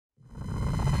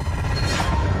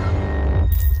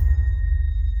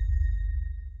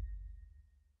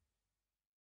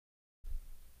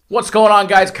What's going on,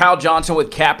 guys? Kyle Johnson with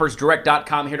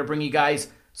CappersDirect.com here to bring you guys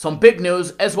some big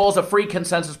news as well as a free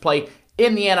consensus play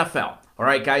in the NFL. All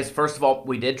right, guys, first of all,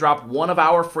 we did drop one of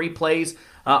our free plays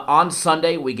on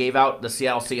Sunday. We gave out the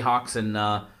Seattle Seahawks, and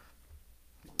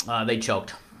they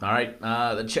choked. All right,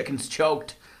 the chickens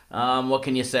choked. What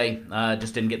can you say?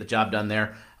 Just didn't get the job done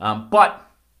there. But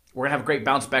we're going to have a great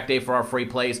bounce back day for our free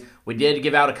plays. We did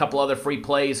give out a couple other free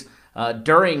plays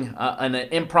during an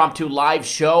impromptu live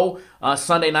show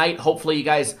Sunday night. Hopefully you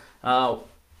guys saw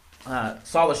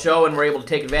the show and were able to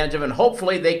take advantage of it, and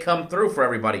hopefully they come through for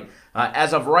everybody.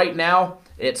 As of right now,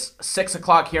 it's 6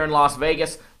 o'clock here in Las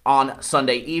Vegas on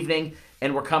Sunday evening,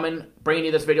 and we're bringing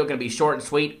you this video. Going to be short and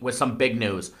sweet with some big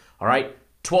news. All right,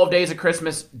 12 days of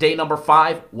Christmas, day number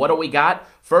 5. What do we got?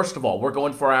 First of all, we're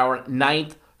going for our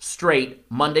 9th straight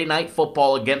Monday Night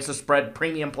Football against the spread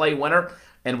premium play winner,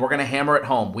 and we're going to hammer it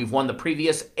home. We've won the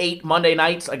previous 8 Monday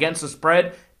nights against the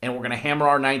spread, and we're going to hammer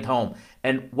our 9th home.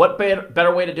 And what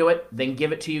better way to do it than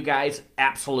give it to you guys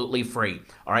absolutely free?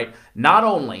 All right. Not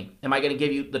only am I going to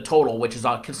give you the total, which is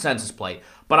a consensus play,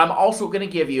 but I'm also going to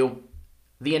give you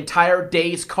the entire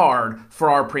day's card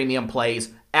for our premium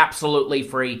plays absolutely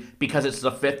free, because it's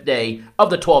the 5th day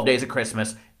of the 12 days of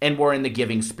Christmas, and we're in the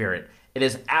giving spirit. It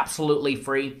is absolutely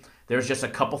free. There's just a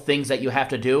couple things that you have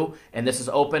to do, and this is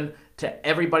open to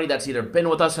everybody that's either been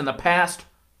with us in the past,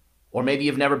 or maybe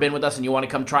you've never been with us and you want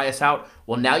to come try us out.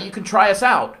 Well, now you can try us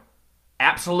out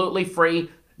absolutely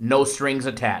free, no strings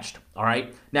attached. All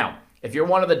right? Now, if you're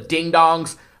one of the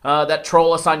ding-dongs that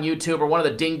troll us on YouTube, or one of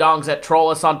the ding-dongs that troll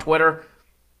us on Twitter,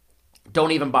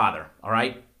 don't even bother. All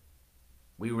right?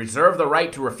 We reserve the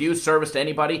right to refuse service to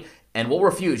anybody, and we'll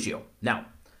refuse you. Now,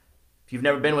 if you've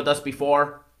never been with us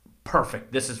before,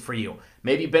 perfect. This is for you.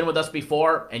 Maybe you've been with us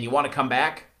before and you want to come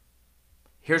back.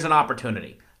 Here's an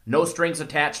opportunity. No strings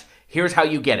attached. Here's how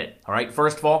you get it. All right.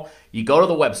 First of all, you go to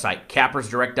the website,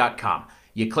 CappersDirect.com.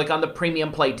 You click on the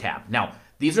Premium Play tab. Now,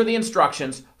 these are the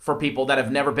instructions for people that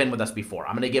have never been with us before.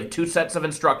 I'm going to give 2 sets of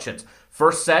instructions.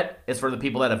 First set is for the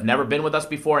people that have never been with us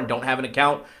before and don't have an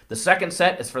account. The second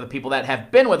set is for the people that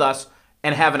have been with us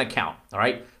and have an account. All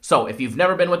right. So if you've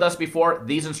never been with us before,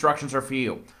 these instructions are for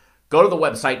you. Go to the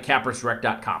website,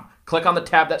 CappersDirect.com. Click on the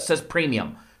tab that says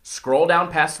Premium. Scroll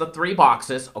down past the 3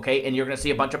 boxes, okay, and you're going to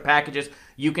see a bunch of packages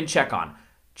you can check on.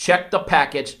 Check the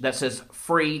package that says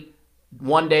free,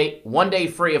 one day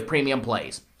free of premium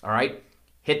plays, all right?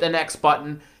 Hit the next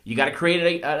button. You got to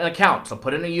create an account, so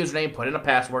put in a username, put in a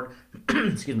password,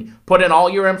 excuse me, put in all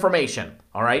your information,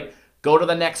 all right? Go to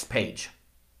the next page,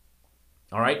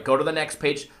 all right? Go to the next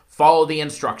page, follow the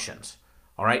instructions,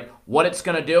 all right? What it's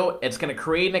going to do, it's going to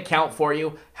create an account for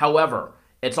you. However,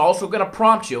 it's also going to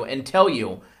prompt you and tell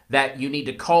you that you need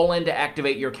to call in to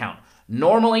activate your account.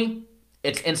 Normally,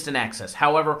 it's instant access.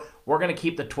 However, we're going to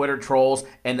keep the Twitter trolls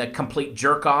and the complete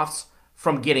jerk-offs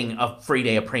from getting a free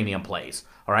day of premium plays.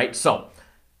 All right? So,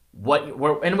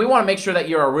 and we want to make sure that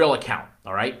you're a real account.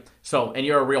 All right? So, and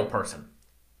you're a real person.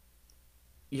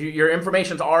 Your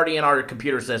information's already in our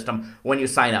computer system when you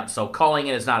sign up. So, calling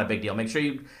in is not a big deal. Make sure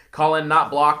you call in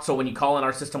not blocked, so when you call in,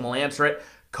 our system will answer it.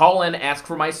 Call in, ask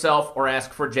for myself, or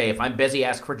ask for Jay. If I'm busy,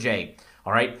 ask for Jay.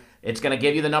 All right? It's going to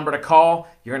give you the number to call.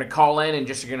 You're going to call in and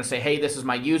you're going to say, hey, this is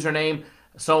my username,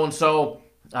 so-and-so,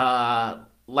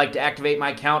 like to activate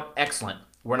my account. Excellent.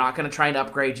 We're not going to try and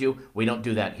upgrade you. We don't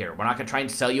do that here. We're not going to try and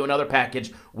sell you another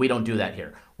package. We don't do that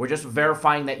here. We're just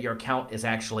verifying that your account is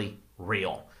actually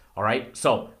real. All right?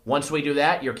 So once we do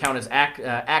that, your account is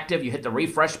active. You hit the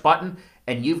refresh button,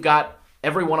 and you've got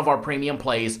every one of our premium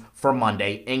plays for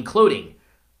Monday, including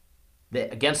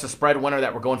against the spread winner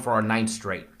that we're going for our 9th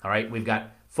straight. All right, we've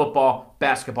got football,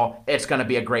 basketball. It's going to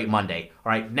be a great Monday.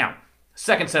 All right, now,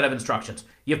 second set of instructions.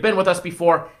 You've been with us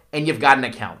before, and you've got an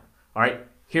account. All right,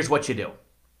 here's what you do.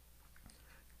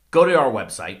 Go to our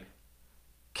website,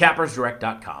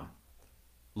 CappersDirect.com.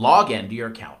 Log in to your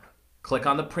account. Click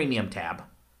on the Premium tab.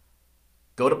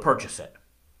 Go to Purchase It.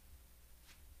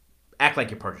 Act like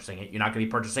you're purchasing it. You're not going to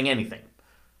be purchasing anything.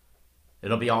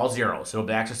 It'll be all zeros. It'll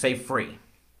actually say free.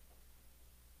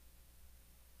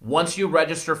 Once you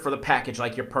register for the package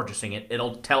like you're purchasing it,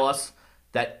 it'll tell us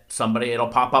that it'll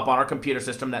pop up on our computer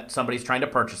system that somebody's trying to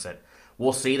purchase it.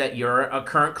 We'll see that you're a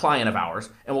current client of ours,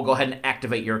 and we'll go ahead and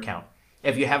activate your account.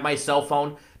 If you have my cell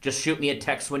phone, just shoot me a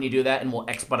text when you do that, and we'll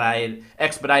expedite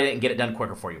it and get it done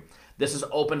quicker for you. This is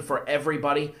open for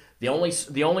everybody. The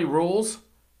only rules,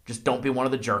 just don't be one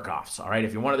of the jerk-offs, all right?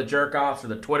 If you're one of the jerk-offs or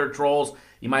the Twitter trolls,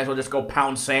 you might as well just go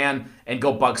pound sand and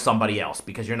go bug somebody else,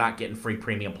 because you're not getting free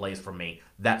premium plays from me.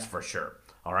 That's for sure,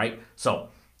 all right? So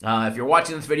If you're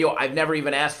watching this video, I've never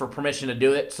even asked for permission to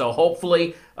do it. So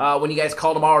hopefully when you guys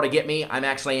call tomorrow to get me, I'm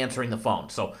actually answering the phone.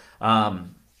 So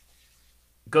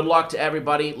good luck to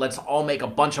everybody. Let's all make a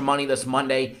bunch of money this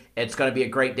Monday. It's going to be a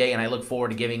great day, and I look forward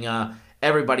to giving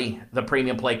everybody the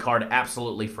premium play card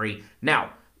absolutely free.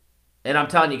 Now, and I'm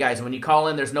telling you guys, when you call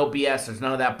in, there's no BS. There's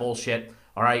none of that bullshit.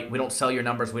 All right? We don't sell your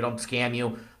numbers. We don't scam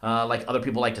you like other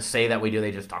people like to say that we do.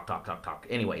 They just talk, talk, talk, talk.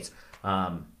 Anyways,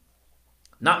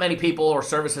 not many people or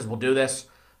services will do this.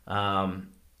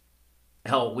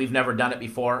 Hell, we've never done it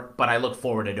before, but I look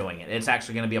forward to doing it. It's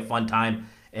actually going to be a fun time,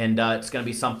 and it's going to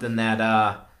be something that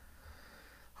I'll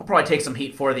probably take some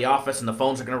heat for the office, and the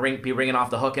phones are going to be ringing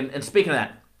off the hook. And speaking of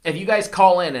that, if you guys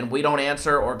call in and we don't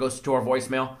answer or it goes to our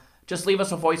voicemail, just leave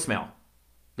us a voicemail.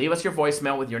 Leave us your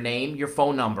voicemail with your name, your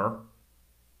phone number,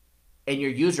 and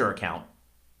your user account.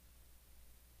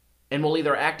 And we'll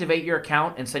either activate your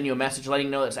account and send you a message letting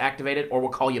you know it's activated, or we'll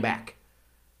call you back.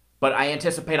 But I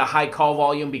anticipate a high call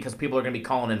volume because people are going to be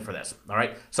calling in for this. All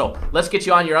right? So let's get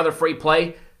you on your other free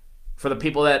play. For the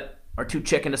people that are too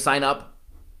chicken to sign up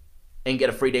and get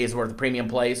a free day's worth of premium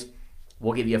plays,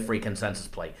 we'll give you a free consensus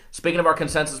play. Speaking of our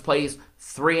consensus plays,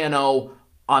 3-0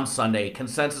 on Sunday.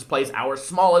 Consensus plays, our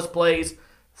smallest plays,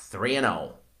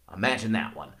 3-0. Imagine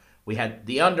that one. We had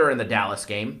the under in the Dallas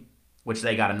game, which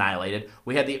they got annihilated.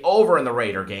 We had the over in the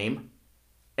Raider game,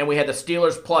 and we had the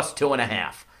Steelers plus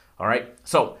 2.5. All right?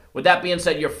 So, with that being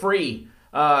said, your free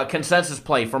consensus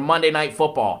play for Monday Night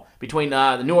Football between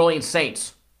the New Orleans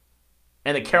Saints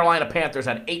and the Carolina Panthers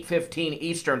at 8:15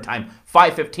 Eastern Time,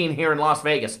 5:15 here in Las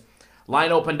Vegas.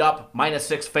 Line opened up,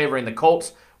 -6 favoring the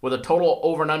Colts, with a total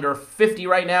over and under 50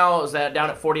 right now. It was down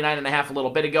at 49.5 a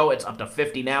little bit ago. It's up to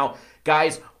 50 now.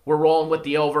 Guys, we're rolling with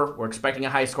the over. We're expecting a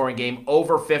high-scoring game.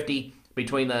 Over 50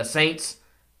 between the Saints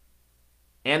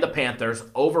and the Panthers.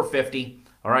 Over 50.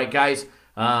 All right, guys.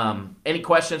 Any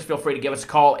questions, feel free to give us a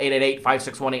call,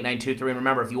 888-561-8923. And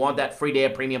remember, if you want that free day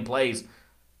of premium plays,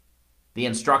 the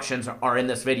instructions are in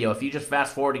this video. If you just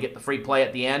fast forward to get the free play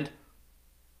at the end,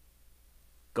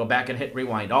 go back and hit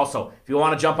rewind. Also, if you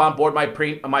want to jump on board my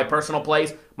personal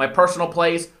plays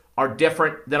are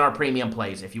different than our premium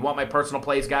plays. If you want my personal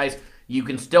plays, guys, you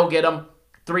can still get them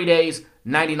 3 days,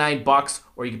 $99,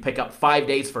 or you can pick up 5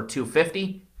 days for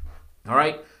 $250. All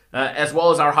right, as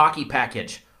well as our hockey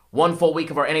package. 1 full week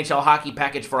of our NHL hockey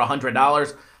package for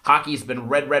 $100. Hockey's been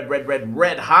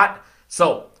red hot.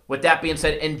 So, with that being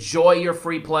said, enjoy your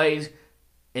free plays.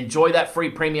 Enjoy that free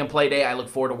premium play day. I look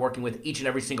forward to working with each and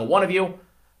every single one of you.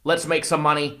 Let's make some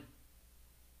money.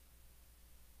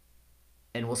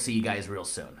 And we'll see you guys real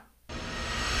soon.